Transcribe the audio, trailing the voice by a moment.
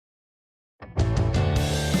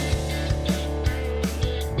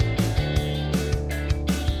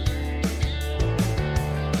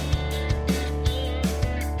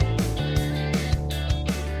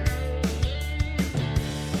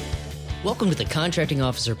Welcome to the Contracting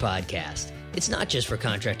Officer Podcast. It's not just for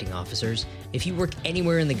contracting officers. If you work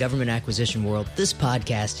anywhere in the government acquisition world, this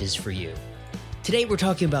podcast is for you. Today we're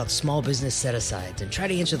talking about small business set-asides and try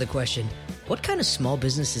to answer the question, what kind of small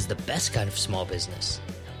business is the best kind of small business?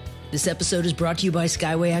 This episode is brought to you by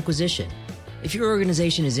Skyway Acquisition. If your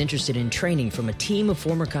organization is interested in training from a team of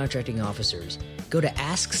former contracting officers, go to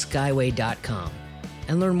askskyway.com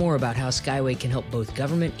and learn more about how Skyway can help both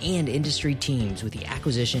government and industry teams with the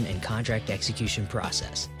acquisition and contract execution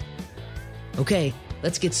process. Okay,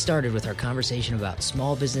 let's get started with our conversation about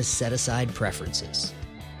small business set-aside preferences.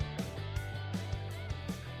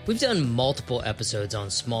 We've done multiple episodes on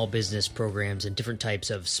small business programs and different types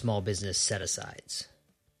of small business set-asides.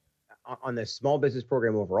 On the small business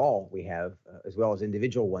program overall, we have, as well as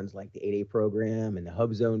individual ones like the 8A program and the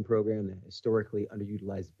Hub Zone program, the historically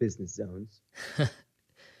underutilized business zones.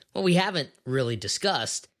 What we haven't really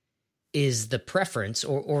discussed is the preference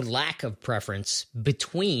or lack of preference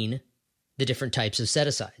between the different types of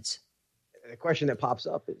set-asides. The question that pops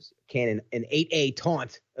up is, can an 8A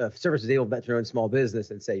taunt a service-disabled veteran-owned small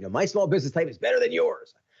business and say, my small business type is better than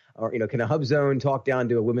yours? Or, can a Hub Zone talk down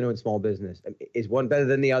to a women-owned small business? Is one better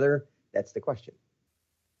than the other? That's the question.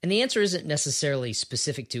 And the answer isn't necessarily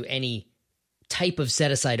specific to any type of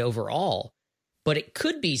set-aside overall, but it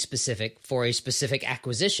could be specific for a specific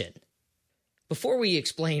acquisition. Before we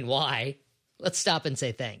explain why, let's stop and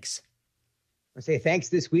say thanks. I say thanks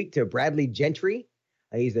this week to Bradley Gentry.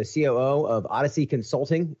 He's the COO of Odyssey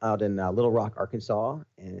Consulting out in Little Rock, Arkansas.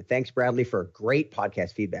 And thanks, Bradley, for a great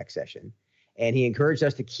podcast feedback session. And he encouraged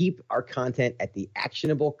us to keep our content at the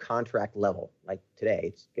actionable contract level. Like today,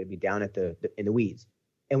 it's going to be down at in the weeds.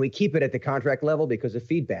 And we keep it at the contract level because of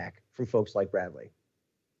feedback from folks like Bradley.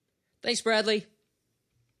 Thanks, Bradley.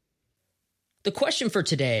 The question for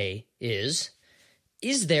today is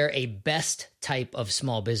there a best type of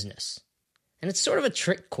small business? And it's sort of a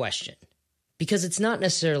trick question because it's not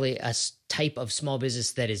necessarily a type of small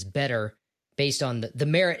business that is better based on the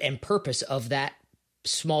merit and purpose of that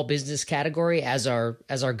small business category as our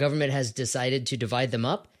government has decided to divide them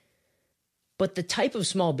up. But the type of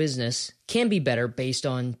small business can be better based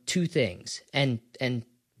on two things and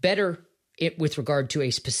better it with regard to a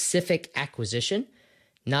specific acquisition,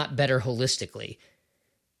 not better holistically.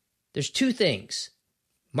 There's two things: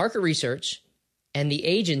 market research and the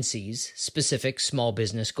agency's specific small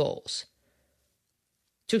business goals.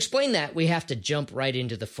 To explain that, we have to jump right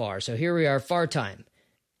into the FAR. So here we are, FAR time.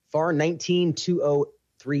 FAR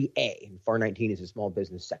 19203A. And FAR 19 is a small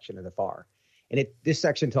business section of the FAR. And this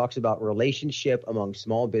section talks about relationship among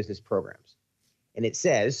small business programs. And it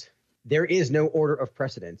says, there is no order of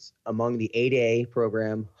precedence among the 8A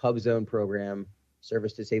program, Hub Zone program,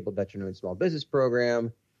 Service Disabled Veteran-Owned Small Business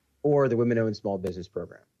program, or the Women-Owned Small Business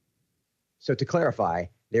program. So to clarify,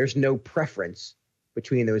 there's no preference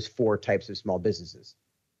between those four types of small businesses.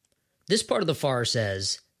 This part of the FAR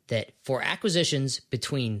says that for acquisitions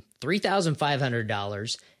between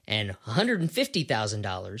 $3,500 and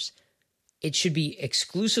 $150,000, it should be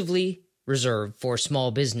exclusively reserved for small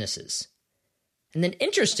businesses. And then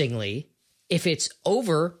interestingly, if it's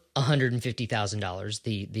over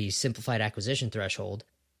 $150,000, the simplified acquisition threshold,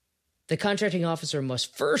 the contracting officer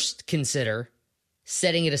must first consider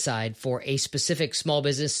setting it aside for a specific small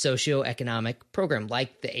business socioeconomic program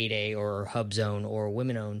like the 8A or Hub Zone or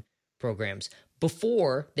women-owned programs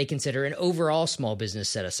before they consider an overall small business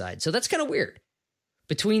set aside. So that's kind of weird.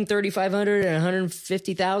 Between $3,500 and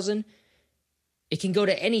 $150,000, it can go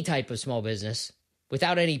to any type of small business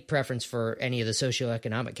without any preference for any of the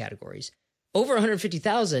socioeconomic categories. Over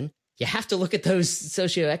 $150,000, you have to look at those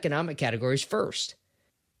socioeconomic categories first.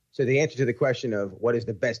 So the answer to the question of what is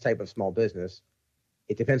the best type of small business,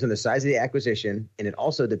 it depends on the size of the acquisition, and it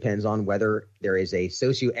also depends on whether there is a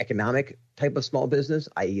socioeconomic type of small business,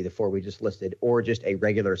 i.e. the four we just listed, or just a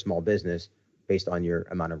regular small business based on your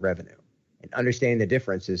amount of revenue. And understanding the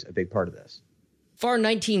difference is a big part of this. FAR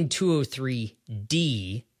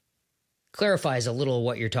 19203D clarifies a little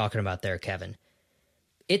what you're talking about there, Kevin.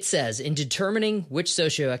 It says, in determining which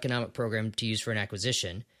socioeconomic program to use for an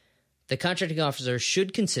acquisition, the contracting officer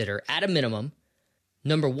should consider, at a minimum,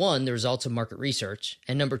 number one, the results of market research,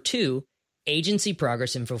 and number two, agency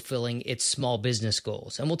progress in fulfilling its small business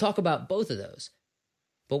goals. And we'll talk about both of those.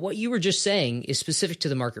 But what you were just saying is specific to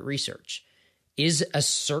the market research. Is a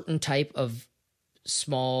certain type of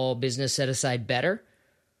small business set aside better?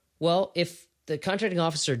 Well, if the contracting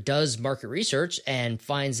officer does market research and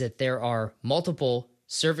finds that there are multiple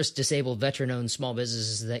service-disabled veteran-owned small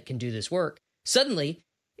businesses that can do this work, suddenly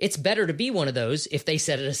it's better to be one of those if they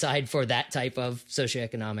set it aside for that type of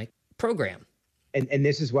socioeconomic program. And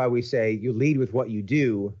this is why we say you lead with what you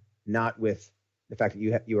do not with the fact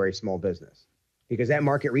that you are a small business, because that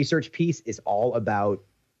market research piece is all about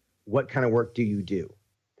what kind of work do you do.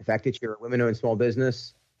 The fact that you're a women-owned small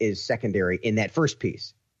business is secondary in that first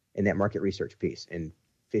piece, in that market research piece, in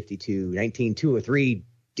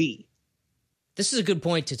 5219203D. This is a good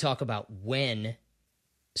point to talk about when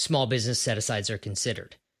small business set-asides are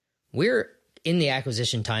considered. We're in the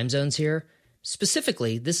acquisition time zones here.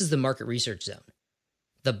 Specifically, this is the market research zone.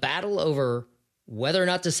 The battle over whether or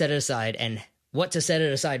not to set it aside and what to set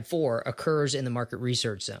it aside for occurs in the market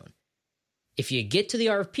research zone. If you get to the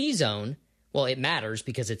RFP zone, well, it matters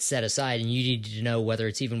because it's set aside and you need to know whether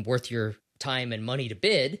it's even worth your time and money to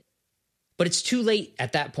bid. But it's too late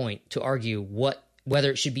at that point to argue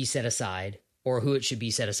whether it should be set aside or who it should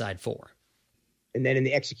be set aside for. And then in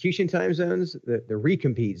the execution time zones, the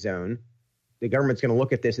recompete zone, the government's going to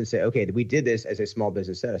look at this and say, okay, we did this as a small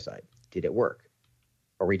business set aside. Did it work?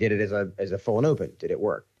 Or we did it as a full and open. Did it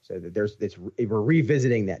work? So that we're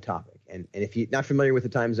revisiting that topic. And if you're not familiar with the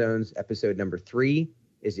time zones, episode number 3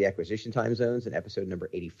 is the acquisition time zones, and episode number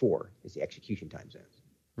 84 is the execution time zones.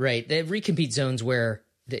 Right. The recompete zones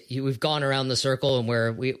we've gone around the circle and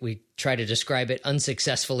where we try to describe it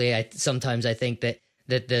unsuccessfully. Sometimes I think that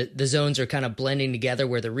the zones are kind of blending together,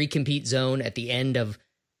 where the recompete zone at the end of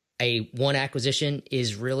one acquisition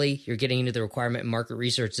is really, you're getting into the requirement and market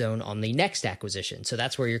research zone on the next acquisition. So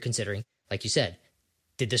that's where you're considering, like you said,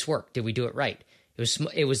 did this work? Did we do it right?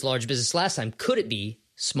 It was large business last time. Could it be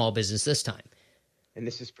small business this time? And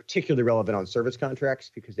this is particularly relevant on service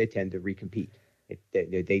contracts because they tend to recompete. It's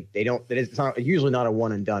usually not a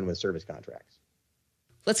one and done with service contracts.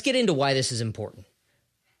 Let's get into why this is important.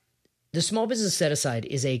 The small business set aside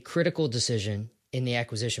is a critical decision in the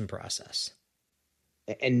acquisition process.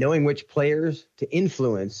 And knowing which players to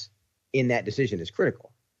influence in that decision is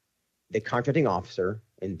critical. The contracting officer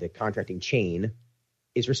in the contracting chain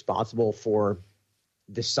is responsible for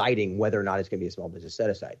deciding whether or not it's going to be a small business set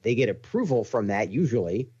aside. They get approval from that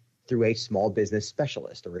usually through a small business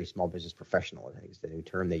specialist or a small business professional, I think is the new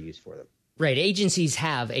term they use for them. Right. Agencies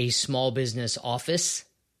have a small business office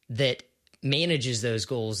that manages those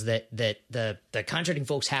goals that the contracting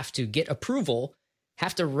folks have to get approval,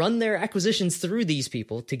 have to run their acquisitions through these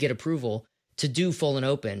people to get approval to do full and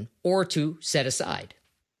open or to set aside.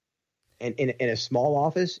 And in a small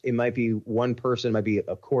office, it might be one person, might be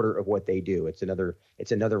a quarter of what they do. It's another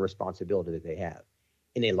responsibility that they have.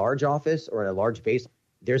 In a large office or in a large base,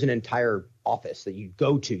 there's an entire office that you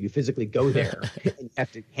go to. You physically go there and you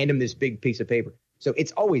have to hand them this big piece of paper. So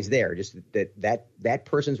it's always there. Just that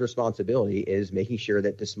person's responsibility is making sure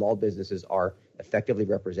that the small businesses are effectively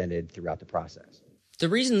represented throughout the process. The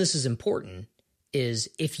reason this is important is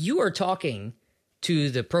if you are talking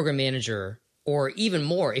to the program manager, or even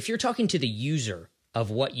more, if you're talking to the user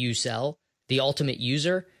of what you sell, the ultimate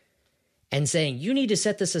user, and saying, you need to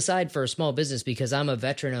set this aside for a small business because I'm a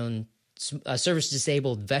veteran-owned, a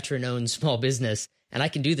service-disabled, veteran-owned small business, and I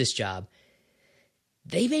can do this job,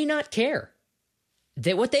 they may not care.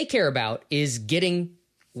 What they care about is getting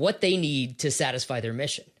what they need to satisfy their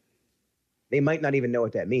mission. They might not even know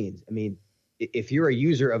what that means. I mean, if you're a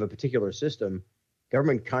user of a particular system,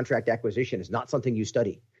 government contract acquisition is not something you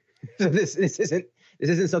study. So this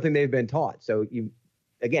isn't something they've been taught. So you,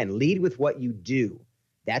 again, lead with what you do.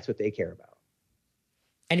 That's what they care about.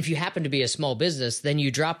 And if you happen to be a small business, then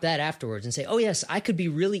you drop that afterwards and say, oh, yes, I could be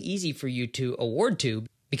really easy for you to award to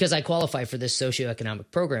because I qualify for this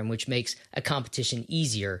socioeconomic program, which makes a competition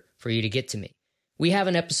easier for you to get to me. We have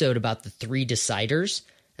an episode about the 3 deciders,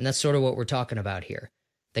 and that's sort of what we're talking about here.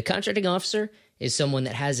 The contracting officer is someone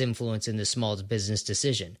that has influence in the small business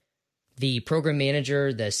decision. The program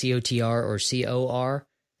manager, the COTR or COR,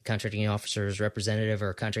 contracting officer's representative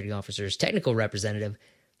or contracting officer's technical representative,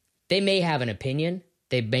 they may have an opinion.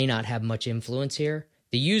 They may not have much influence here.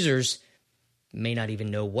 The users may not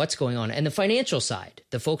even know what's going on. And the financial side,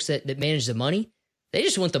 the folks that manage the money, they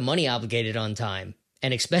just want the money obligated on time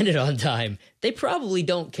and expended on time. They probably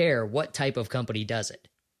don't care what type of company does it.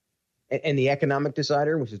 And the economic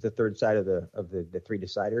decider, which is the third side of the 3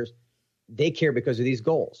 deciders, they care because of these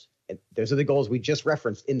goals. And those are the goals we just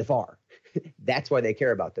referenced in the FAR. That's why they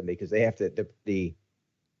care about them, because they have to, the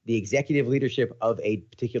executive leadership of a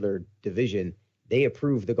particular division, they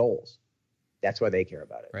approve the goals. That's why they care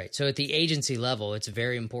about it. Right. So at the agency level, it's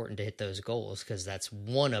very important to hit those goals because that's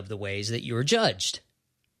one of the ways that you're judged.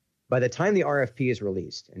 By the time the RFP is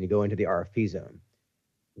released and you go into the RFP zone,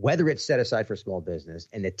 whether it's set aside for small business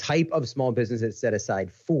and the type of small business it's set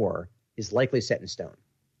aside for is likely set in stone.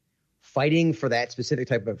 Fighting for that specific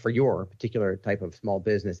for your particular type of small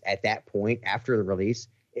business at that point after the release,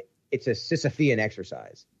 it's a Sisyphean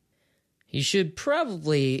exercise. You should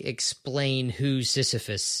probably explain who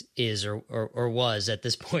Sisyphus is or was at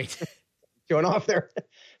this point. Going off there.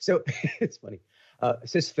 So it's funny.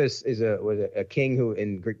 Sisyphus was a king who,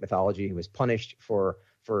 in Greek mythology, was punished for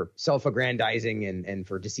self-aggrandizing and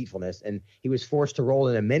for deceitfulness. And he was forced to roll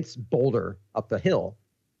an immense boulder up the hill,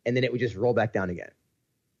 and then it would just roll back down again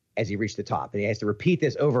as he reached the top. And he has to repeat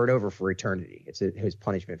this over and over for eternity. It's his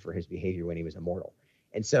punishment for his behavior when he was immortal.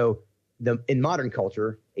 And so in modern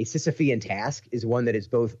culture, a Sisyphean task is one that is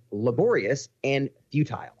both laborious and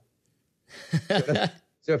futile.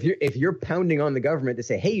 So if you're pounding on the government to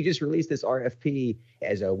say, hey, you just released this RFP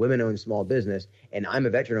as a women-owned small business, and I'm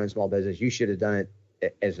a veteran-owned small business, you should have done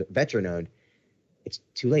it as a veteran-owned, it's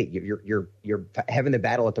too late. You're having the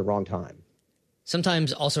battle at the wrong time.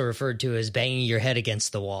 Sometimes also referred to as banging your head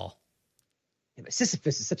against the wall. Yeah, but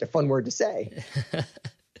Sisyphus is such a fun word to say.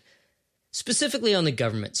 Specifically on the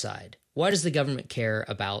government side, why does the government care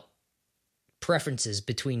about preferences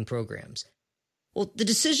between programs? Well, the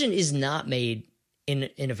decision is not made in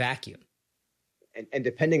a vacuum. And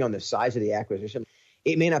depending on the size of the acquisition,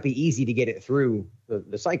 it may not be easy to get it through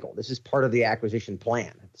the cycle. This is part of the acquisition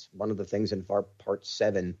plan. It's one of the things in Part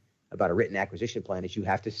 7 about a written acquisition plan is you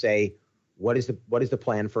have to say, what is the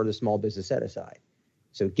plan for the small business set aside?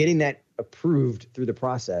 So getting that approved through the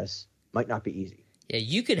process might not be easy. Yeah,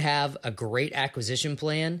 you could have a great acquisition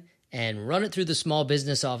plan and run it through the small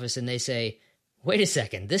business office, and they say, wait a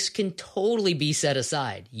second, this can totally be set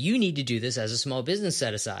aside. You need to do this as a small business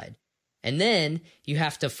set aside. And then you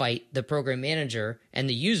have to fight the program manager and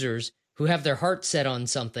the users who have their heart set on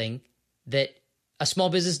something that a small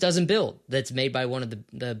business doesn't build, that's made by one of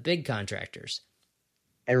the big contractors.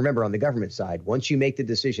 And remember, on the government side, once you make the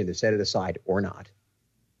decision to set it aside or not,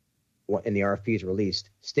 and the RFP is released,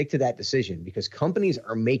 stick to that decision, because companies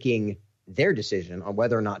are making their decision on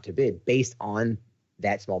whether or not to bid based on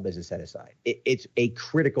that small business set aside. It's a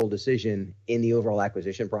critical decision in the overall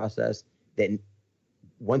acquisition process that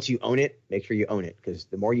once you own it, make sure you own it, because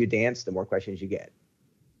the more you dance, the more questions you get.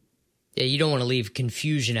 Yeah, you don't want to leave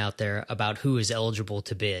confusion out there about who is eligible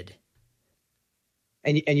to bid.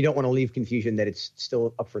 And you don't want to leave confusion that it's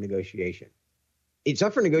still up for negotiation. It's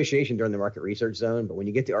up for negotiation during the market research zone, but when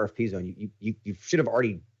you get the RFP zone, you should have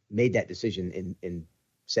already made that decision and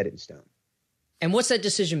set it in stone. And what's that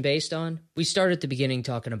decision based on? We started at the beginning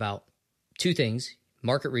talking about two things: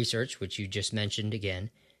 market research, which you just mentioned again,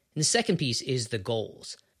 and the second piece is the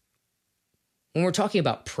goals. When we're talking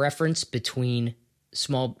about preference between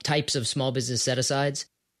small types of small business set-asides,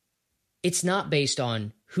 it's not based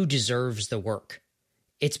on who deserves the work.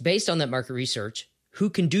 It's based on that market research, who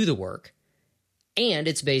can do the work, and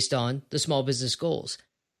it's based on the small business goals.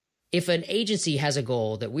 If an agency has a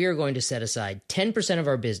goal that we are going to set aside 10% of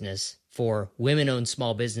our business for women-owned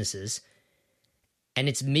small businesses, and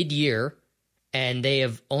it's mid-year, and they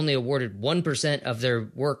have only awarded 1% of their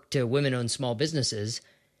work to women-owned small businesses,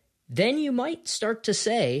 then you might start to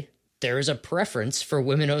say there is a preference for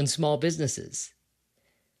women-owned small businesses.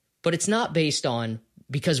 But it's not based on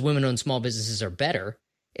because women-owned small businesses are better.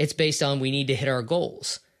 It's based on we need to hit our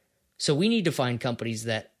goals. So we need to find companies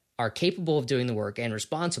that are capable of doing the work and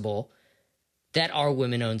responsible that are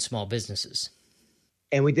women-owned small businesses.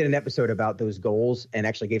 And we did an episode about those goals and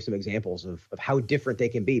actually gave some examples of how different they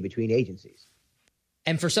can be between agencies.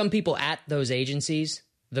 And for some people at those agencies,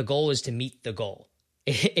 the goal is to meet the goal.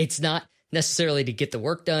 It's not necessarily to get the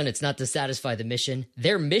work done. It's not to satisfy the mission.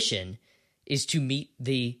 Their mission is to meet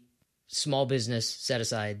the small business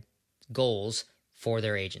set-aside goals for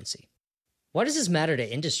their agency. Why does this matter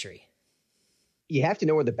to industry? You have to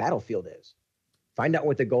know where the battlefield is. Find out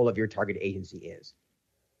what the goal of your target agency is.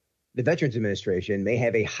 The Veterans Administration may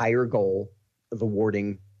have a higher goal of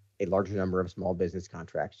awarding a larger number of small business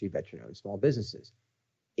contracts to veteran-owned small businesses.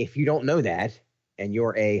 If you don't know that and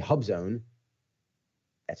you're a hub zone,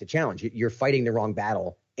 that's a challenge. You're fighting the wrong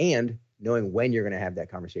battle and knowing when you're going to have that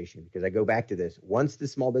conversation. Because I go back to this. Once the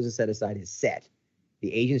small business set aside is set,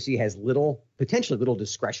 the agency has potentially little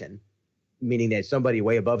discretion, meaning that somebody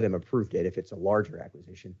way above them approved it if it's a larger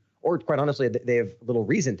acquisition, or quite honestly, they have little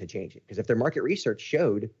reason to change it. Because if their market research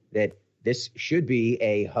showed that this should be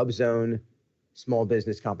a hub zone small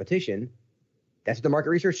business competition, that's what the market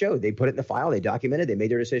research showed. They put it in the file, they documented, they made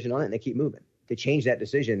their decision on it, and they keep moving. To change that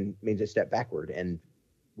decision means a step backward. And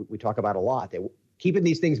we talk about a lot that keeping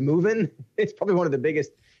these things moving, it's probably one of the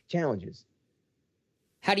biggest challenges.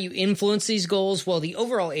 How do you influence these goals? Well, the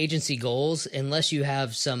overall agency goals, unless you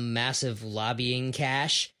have some massive lobbying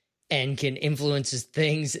cash and can influence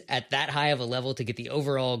things at that high of a level to get the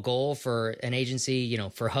overall goal for an agency,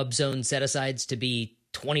 for hub zone set-asides to be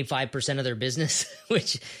 25% of their business,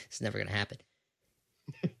 which is never going to happen.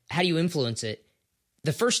 How do you influence it?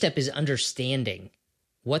 The first step is understanding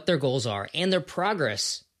what their goals are and their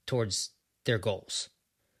progress towards their goals.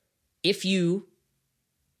 If you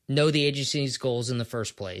know the agency's goals in the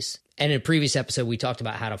first place, and in a previous episode, we talked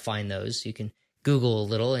about how to find those. You can Google a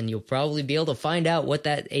little and you'll probably be able to find out what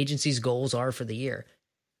that agency's goals are for the year.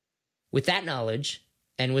 With that knowledge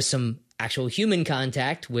and with some actual human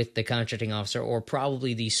contact with the contracting officer or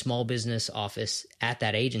probably the small business office at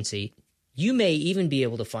that agency, you may even be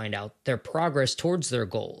able to find out their progress towards their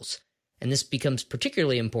goals. And this becomes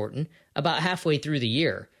particularly important about halfway through the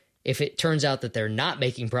year if it turns out that they're not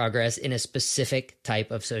making progress in a specific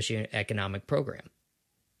type of socioeconomic program.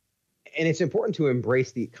 And it's important to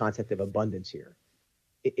embrace the concept of abundance here.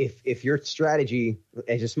 If your strategy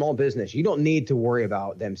as a small business, you don't need to worry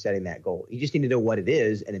about them setting that goal. You just need to know what it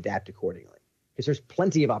is and adapt accordingly. Because there's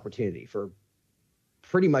plenty of opportunity for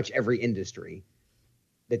pretty much every industry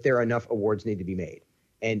that there are enough awards need to be made.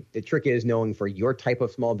 And the trick is knowing for your type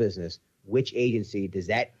of small business, which agency does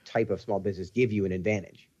that type of small business give you an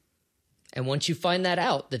advantage? And once you find that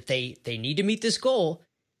out, that they need to meet this goal,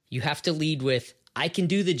 you have to lead with, I can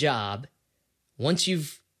do the job. Once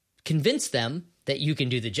you've convinced them that you can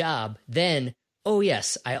do the job, then, oh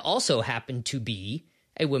yes, I also happen to be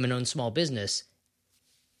a women-owned small business,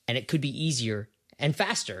 and it could be easier and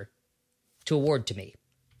faster to award to me.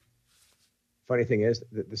 Funny thing is,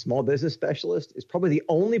 the small business specialist is probably the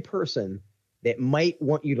only person that might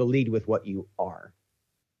want you to lead with what you are.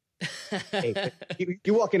 Hey,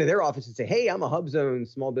 you walk into their office and say, hey, I'm a HubZone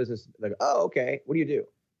small business. They go, oh, okay. What do you do?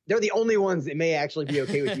 They're the only ones that may actually be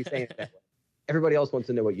okay with you saying it that way. Everybody else wants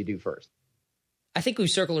to know what you do first. I think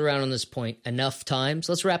we've circled around on this point enough times.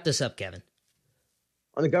 Let's wrap this up, Kevin.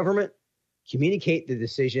 On the government, communicate the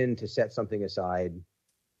decision to set something aside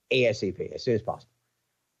ASAP, as soon as possible.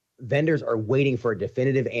 Vendors are waiting for a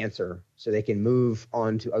definitive answer so they can move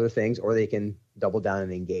on to other things or they can double down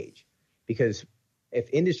and engage. Because if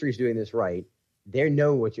industry is doing this right, they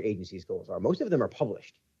know what your agency's goals are. Most of them are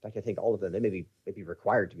published. In fact, I think all of them, they may be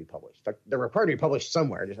required to be published. In fact, they're required to be published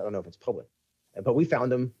somewhere. Just I don't know if it's public. But we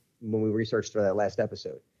found them when we researched for that last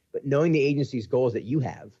episode. But knowing the agency's goals that you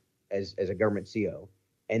have as a government CO,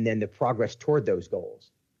 and then the progress toward those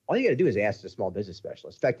goals, all you got to do is ask the small business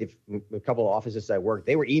specialist. In fact, if a couple of offices I worked,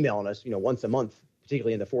 they were emailing us, once a month,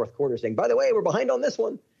 particularly in the fourth quarter, saying, by the way, we're behind on this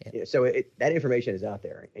one. Yeah. So that information is out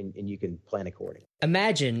there, and you can plan accordingly.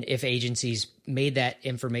 Imagine if agencies made that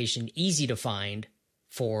information easy to find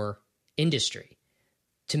for industry,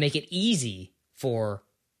 to make it easy for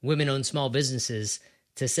women-owned small businesses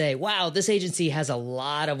to say, wow, this agency has a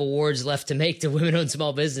lot of awards left to make to women-owned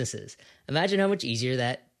small businesses. Imagine how much easier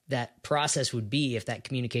that process would be if that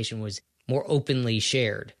communication was more openly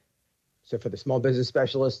shared. So for the small business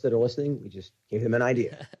specialists that are listening, we just gave them an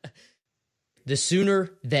idea. The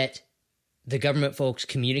sooner that the government folks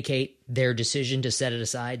communicate their decision to set it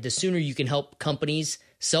aside, the sooner you can help companies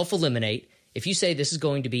self-eliminate. If you say this is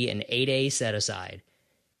going to be an 8A set aside,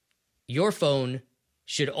 your phone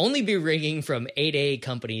should only be ringing from 8A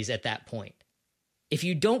companies at that point. If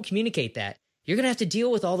you don't communicate that, you're going to have to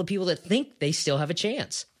deal with all the people that think they still have a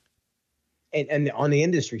chance. And on the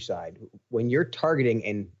industry side, when you're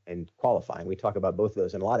targeting and qualifying, we talk about both of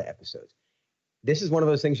those in a lot of episodes. This is one of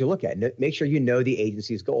those things you look at. Make sure you know the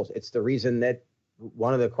agency's goals. It's the reason that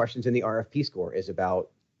one of the questions in the RFP score is about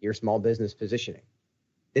your small business positioning.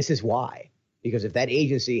 This is why. Because if that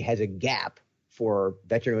agency has a gap for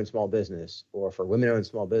veteran-owned small business or for women-owned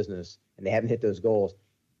small business and they haven't hit those goals,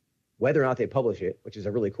 whether or not they publish it, which is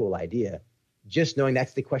a really cool idea, just knowing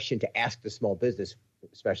that's the question to ask the small business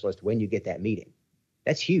specialist when you get that meeting.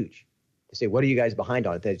 That's huge. To say, what are you guys behind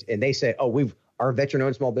on? And they say, oh, our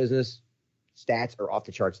veteran-owned small business stats are off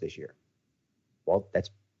the charts this year. Well,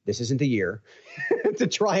 this isn't the year to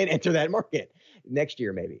try and enter that market. Next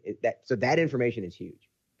year, maybe. So that information is huge.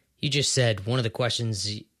 You just said one of the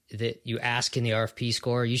questions that you ask in the RFP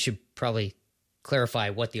score. You should probably clarify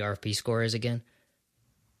what the RFP score is again.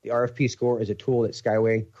 The RFP score is a tool that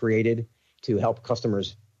Skyway created to help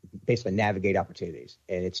customers basically navigate opportunities.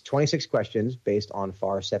 And it's 26 questions based on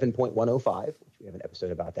FAR 7.105, which we have an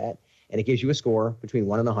episode about that. And it gives you a score between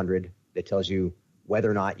 1 and 100 that tells you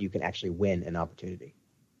whether or not you can actually win an opportunity.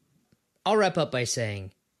 I'll wrap up by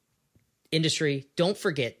saying, industry, don't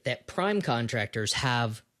forget that prime contractors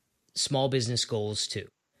have small business goals too.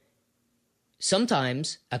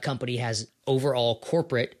 Sometimes a company has overall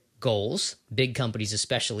corporate goals. Big companies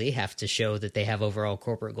especially have to show that they have overall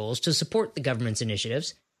corporate goals to support the government's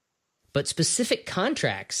initiatives. But specific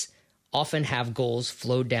contracts often have goals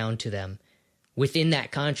flowed down to them within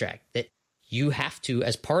that contract that you have to,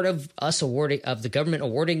 as part of the government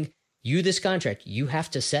awarding this contract, you have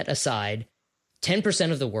to set aside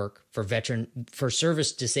 10% of the work for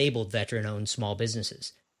service-disabled veteran-owned small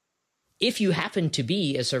businesses. If you happen to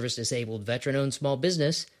be a service-disabled veteran-owned small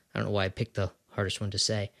business, I don't know why I picked the hardest one to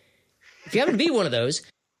say. If you happen to be one of those,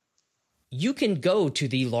 you can go to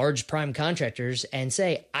the large prime contractors and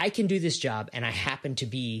say, I can do this job and I happen to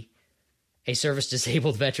be a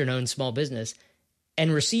service-disabled veteran-owned small business,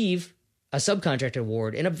 and receive a subcontract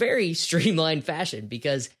award in a very streamlined fashion,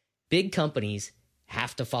 because big companies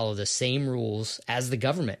have to follow the same rules as the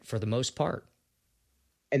government for the most part.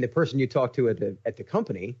 And the person you talk to at the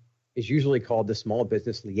company is usually called the Small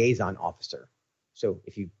Business Liaison Officer. So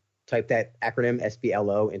if you type that acronym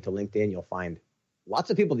SBLO into LinkedIn, you'll find lots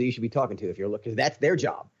of people that you should be talking to if you're looking, because that's their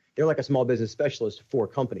job. They're like a small business specialist for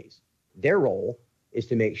companies. Their role is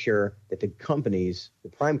to make sure that the companies, the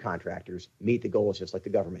prime contractors, meet the goals just like the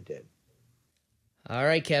government did. All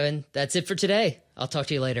right, Kevin, that's it for today. I'll talk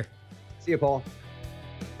to you later. See you, Paul.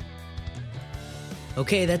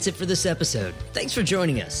 Okay, that's it for this episode. Thanks for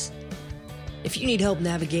joining us. If you need help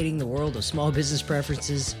navigating the world of small business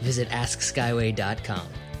preferences, visit AskSkyway.com.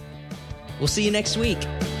 We'll see you next week.